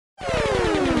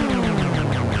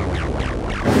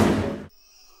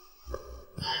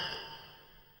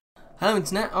Hello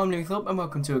Internet, I'm Thorpe and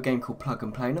welcome to a game called Plug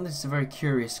and Play. Now this is a very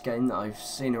curious game that I've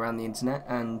seen around the internet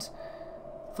and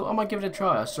thought I might give it a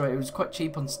try. I saw it was quite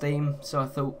cheap on Steam, so I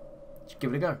thought I'd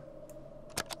give it a go.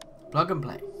 Plug and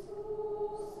Play.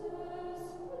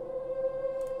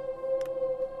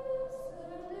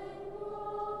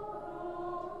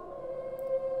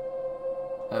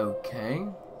 Okay.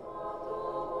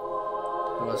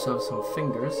 Got ourselves some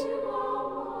fingers.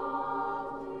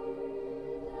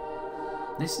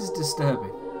 This is disturbing.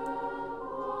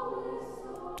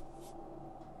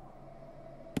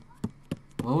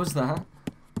 What was that?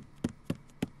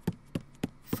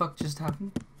 Fuck just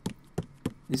happened?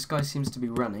 This guy seems to be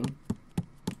running.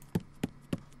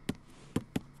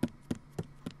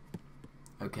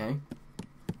 Okay.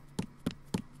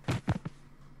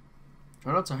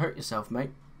 Try not to hurt yourself,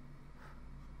 mate.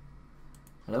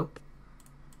 Hello?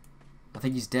 I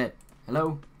think he's dead.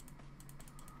 Hello?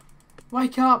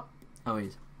 Wake up! Oh, he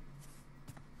is.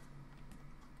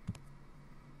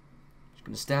 Just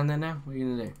gonna stand there now? What are you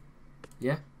gonna do?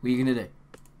 Yeah? What are you gonna do?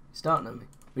 Starting at me.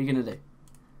 What are you gonna do?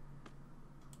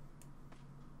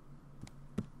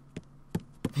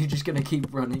 You're just gonna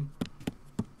keep running.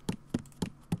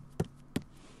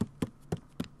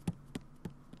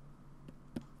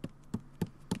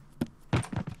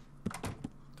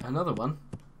 Another one.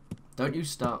 Don't you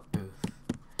start. Oof.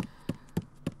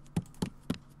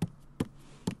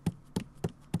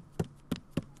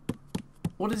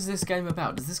 What is this game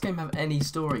about? Does this game have any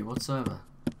story whatsoever?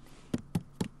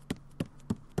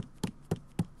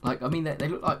 Like, I mean, they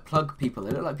look like plug people.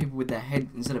 They look like people with their head,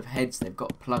 instead of heads, they've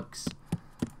got plugs.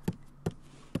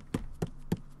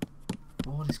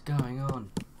 What is going on?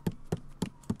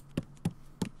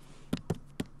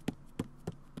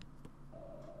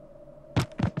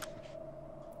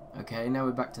 Okay, now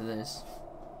we're back to this.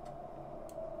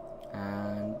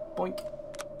 And boink.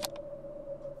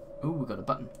 Ooh, we got a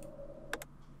button.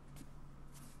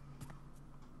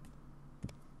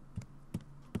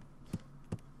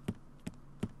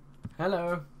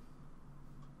 Hello.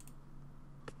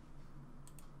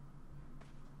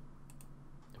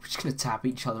 We're just gonna tap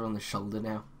each other on the shoulder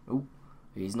now. Oh,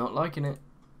 he's not liking it.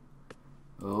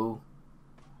 Oh,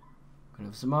 gonna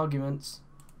have some arguments.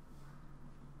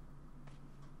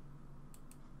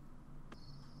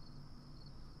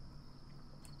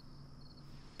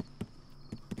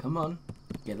 Come on,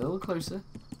 get a little closer.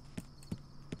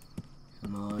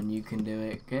 Come on, you can do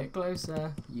it. Get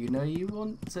closer. You know you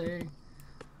want to.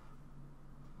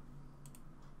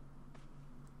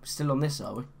 Still on this,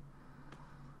 are we?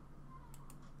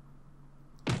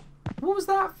 What was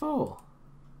that for?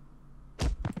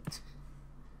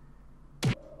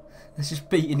 They're just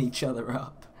beating each other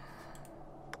up.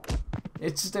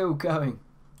 It's still going.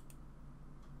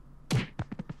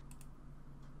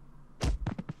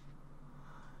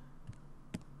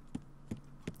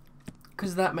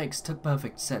 Because that makes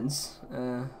perfect sense.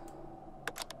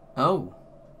 Oh.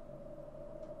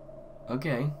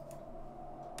 Okay.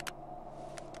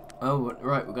 Oh,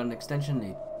 right, we've got an extension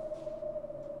lead.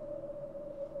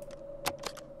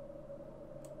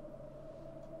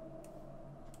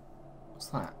 What's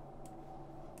that?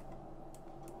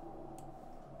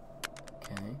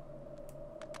 Okay.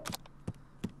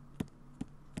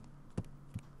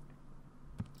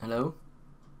 Hello?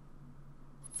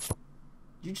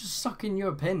 You just suck in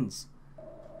your pins.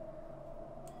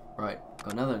 Right,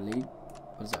 got another lead.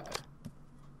 What does that go?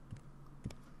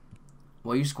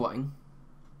 Why are you squatting?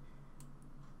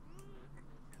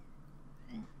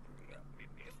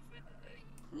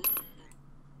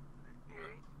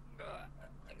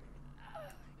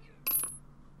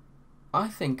 I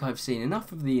think I've seen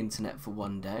enough of the internet for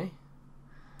one day.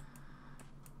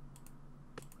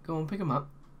 Go on, pick them up.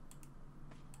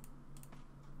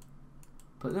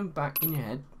 Put them back in your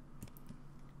head.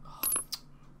 Oh,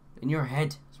 in your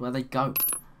head is where they go.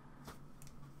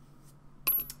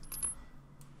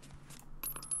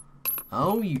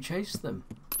 Oh, you chased them.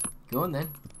 Go on then.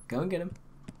 Go and get them.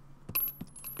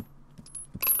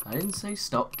 I didn't say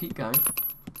stop. Keep going.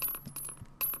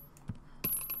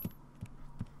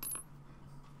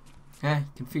 Hey,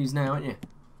 confused now, aren't you?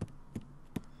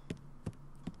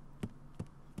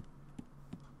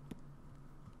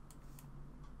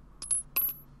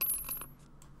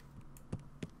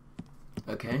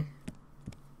 Okay.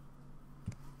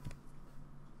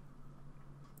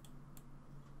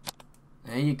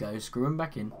 There you go, screw him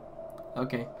back in.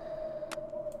 Okay.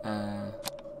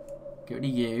 Get rid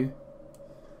of you.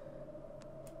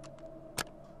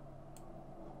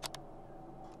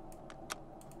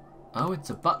 Oh, it's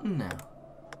a button now.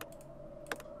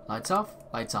 Lights off,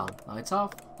 lights on, lights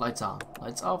off, lights on,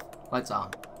 lights off, lights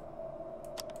on.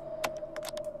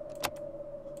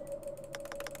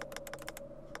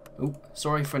 Oh,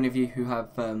 sorry for any of you who have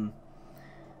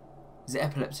is it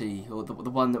epilepsy or the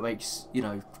one that makes, you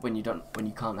know, when you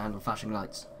can't handle flashing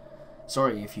lights.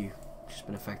 Sorry if you've just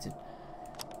been affected.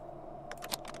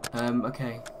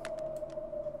 Okay.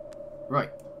 Right.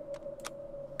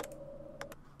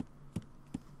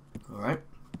 Alright.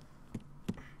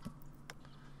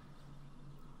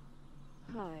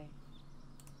 Hi.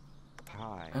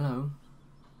 Hi. Hello.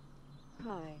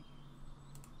 Hi.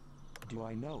 Do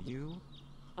I know you?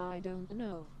 I don't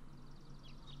know.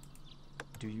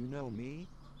 Do you know me?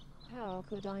 How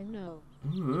could I know?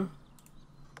 Mm-hmm.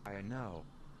 I know.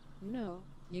 No,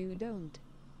 you don't.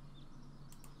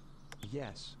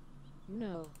 Yes.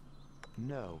 No.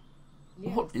 No.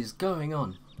 Yes. What is going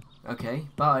on? Okay,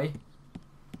 bye.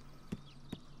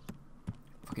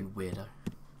 Fucking weirdo.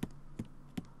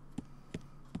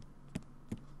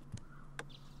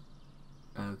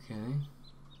 Okay.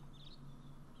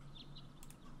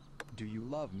 Do you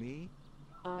love me?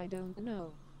 I don't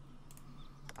know.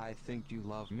 I think you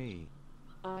love me.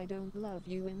 I don't love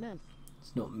you enough.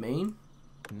 It's not mean.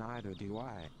 Neither do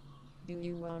I. Do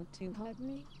you want to hug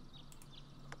me?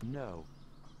 No.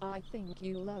 I think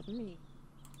you love me.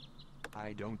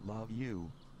 I don't love you.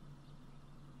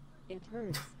 It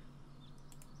hurts.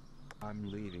 I'm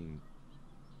leaving.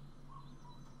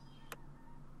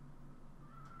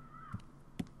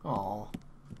 Aw.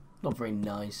 Not very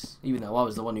nice. Even though I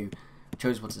was the one who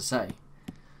chose what to say.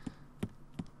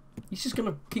 He's just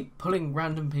gonna keep pulling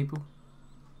random people.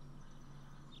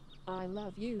 I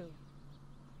love you.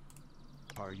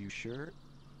 Are you sure?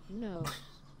 No.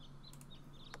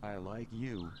 I like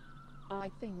you. I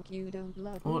think you don't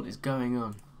love What me. is going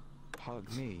on?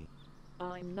 Hug me.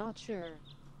 I'm not sure.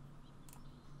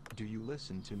 Do you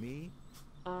listen to me?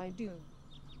 I do.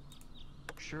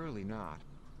 Surely not.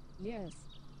 Yes.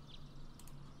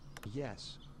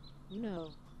 Yes.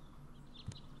 No.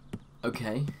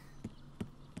 Okay.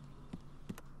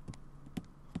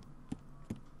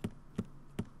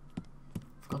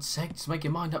 For God's sake, just make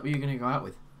your mind up who you're gonna go out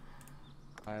with.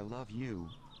 I love you.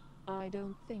 I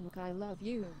don't think I love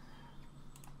you.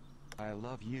 I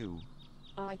love you.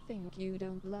 I think you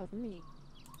don't love me.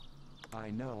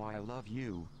 I know I love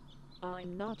you.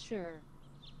 I'm not sure.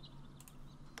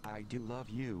 I do love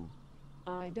you.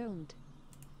 I don't.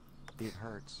 It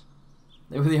hurts.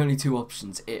 They were the only two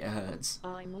options. It hurts.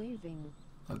 I'm leaving.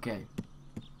 Okay.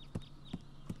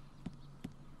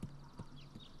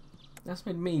 That's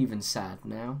made me even sad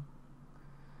now.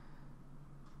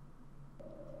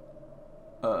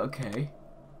 Okay.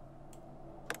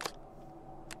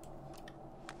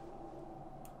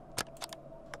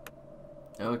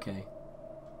 Okay.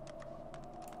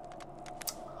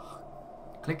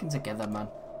 Clicking together, man.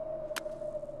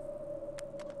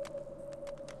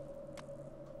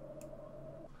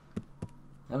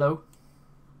 Hello.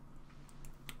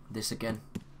 This again.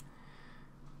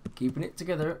 Keeping it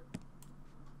together.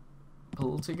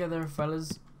 Pull together,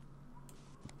 fellas.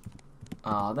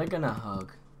 Ah, they're gonna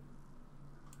hug.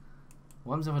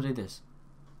 Why must I do this?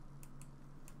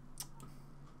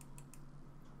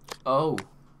 Oh.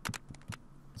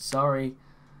 Sorry.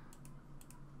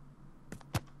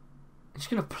 I'm just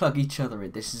gonna plug each other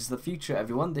in. This is the future,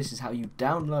 everyone. This is how you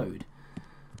download.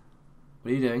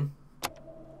 What are you doing?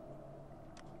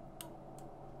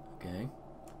 Okay.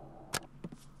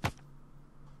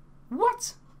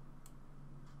 What?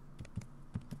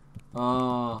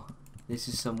 Oh, this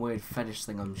is some weird fetish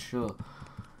thing, I'm sure.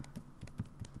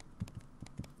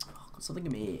 Oh, got something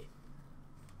in my ear.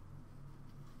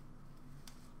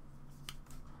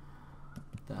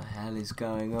 What the hell is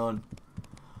going on?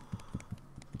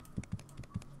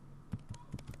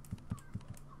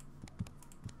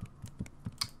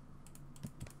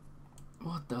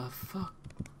 What the fuck?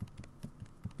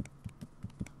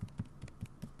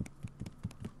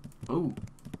 Oh,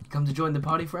 you come to join the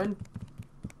party, friend?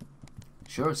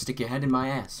 Sure, stick your head in my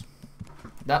ass.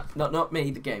 Not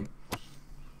me, the game.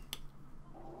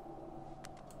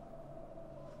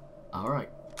 Alright.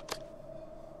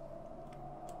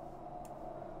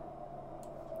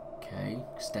 Okay,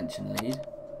 extension lead.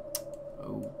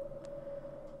 Oh.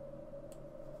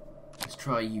 Let's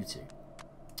try you two.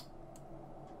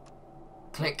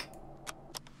 Click.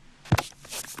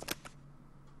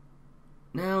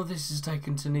 Now this is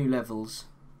taken to new levels.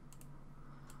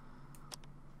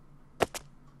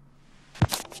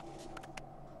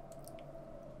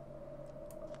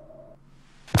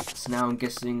 So now I'm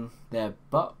guessing they're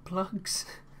butt plugs.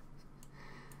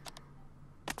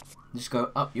 Just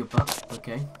go up your butt,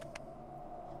 okay.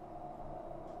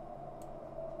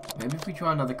 Maybe if we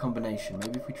try another combination,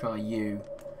 maybe if we try you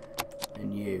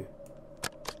and you.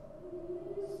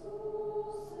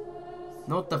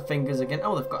 Not the fingers again.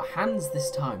 Oh, they've got hands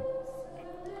this time.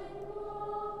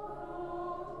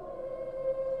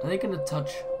 Are they going to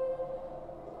touch?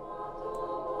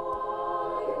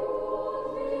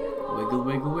 Wiggle,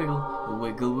 wiggle, wiggle. A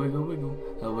wiggle, wiggle, wiggle.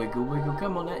 A wiggle, wiggle.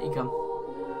 Come on, out you come.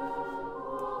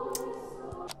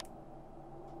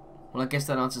 Well, I guess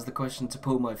that answers the question to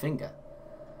pull my finger.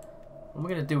 What am I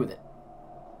going to do with it?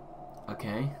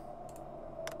 Okay.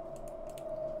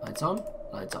 Lights on,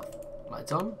 lights off.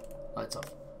 Lights on, lights off.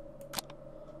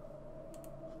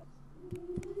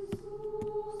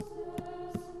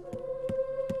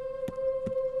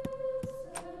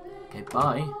 Okay,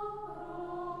 bye.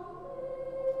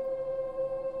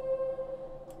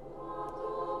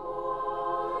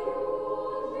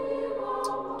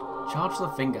 Charge the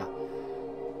finger.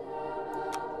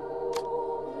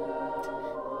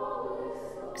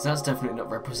 Because that's definitely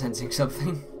not representing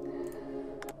something.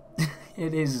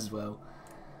 It is as well.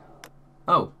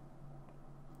 Oh.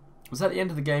 Was that the end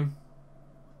of the game?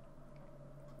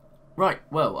 Right,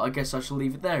 well, I guess I shall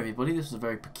leave it there, everybody. This was a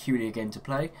very peculiar game to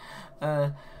play.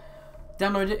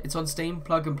 Download it. It's on Steam.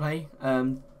 Plug and play.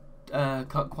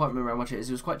 Can't quite remember how much it is.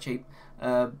 It was quite cheap.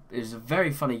 It was a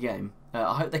very funny game.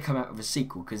 I hope they come out with a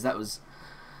sequel, because that was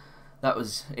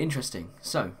interesting.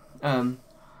 So,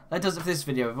 that does it for this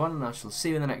video, everyone, and I shall see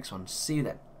you in the next one. See you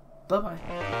then.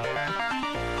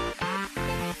 Bye-bye.